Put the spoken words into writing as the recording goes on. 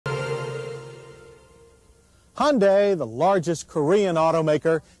Hyundai, the largest Korean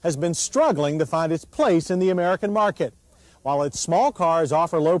automaker, has been struggling to find its place in the American market. While its small cars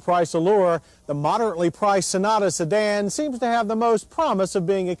offer low price allure, the moderately priced Sonata sedan seems to have the most promise of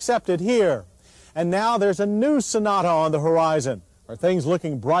being accepted here. And now there's a new Sonata on the horizon. Are things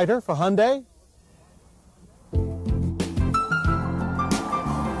looking brighter for Hyundai?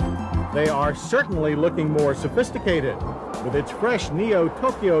 They are certainly looking more sophisticated. With its fresh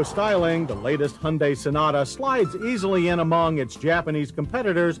Neo-Tokyo styling, the latest Hyundai Sonata slides easily in among its Japanese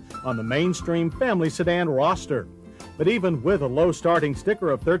competitors on the mainstream family sedan roster. But even with a low starting sticker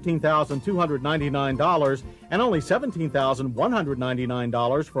of $13,299 and only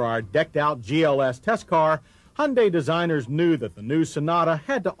 $17,199 for our decked-out GLS test car, Hyundai designers knew that the new Sonata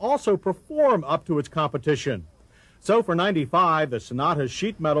had to also perform up to its competition. So for $95, the Sonata's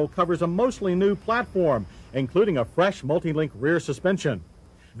sheet metal covers a mostly new platform, including a fresh multi-link rear suspension.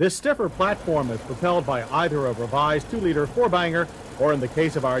 This stiffer platform is propelled by either a revised 2-liter 4-banger, or in the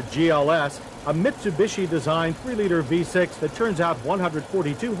case of our GLS, a Mitsubishi-designed 3-liter V6 that turns out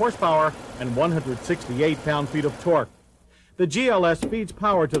 142 horsepower and 168 pound-feet of torque. The GLS feeds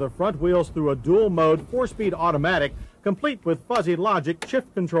power to the front wheels through a dual-mode 4-speed automatic, complete with fuzzy logic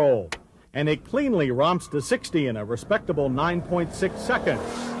shift control. And it cleanly romps to 60 in a respectable 9.6 seconds.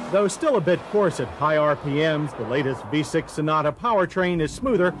 Though still a bit coarse at high RPMs, the latest V6 Sonata powertrain is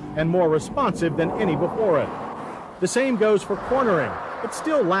smoother and more responsive than any before it. The same goes for cornering. It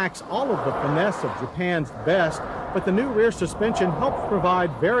still lacks all of the finesse of Japan's best, but the new rear suspension helps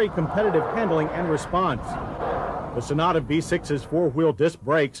provide very competitive handling and response. The Sonata V6's 4-wheel disc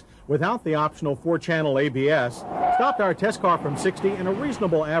brakes, without the optional 4-channel ABS, stopped our test car from 60 in a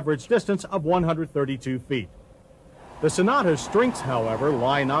reasonable average distance of 132 feet. The Sonata's strengths, however,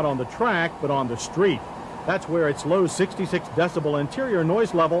 lie not on the track, but on the street. That's where its low 66 decibel interior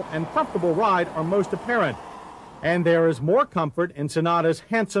noise level and comfortable ride are most apparent. And there is more comfort in Sonata's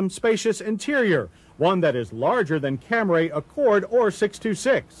handsome, spacious interior, one that is larger than Camry, Accord, or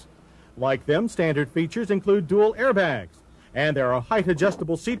 626. Like them, standard features include dual airbags, and there are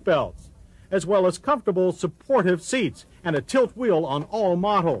height-adjustable seat belts, as well as comfortable, supportive seats and a tilt wheel on all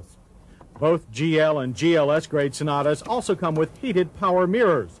models. Both GL and GLS grade Sonatas also come with heated power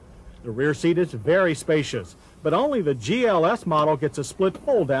mirrors. The rear seat is very spacious, but only the GLS model gets a split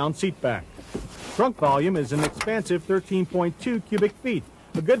fold-down seat back. Trunk volume is an expansive 13.2 cubic feet,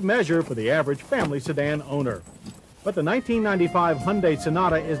 a good measure for the average family sedan owner. But the 1995 Hyundai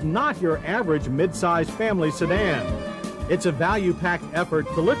Sonata is not your average mid-size family sedan. It's a value-packed effort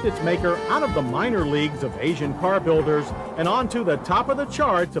to lift its maker out of the minor leagues of Asian car builders and onto the top of the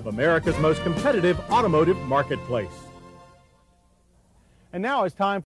charts of America's most competitive automotive marketplace. And now it's time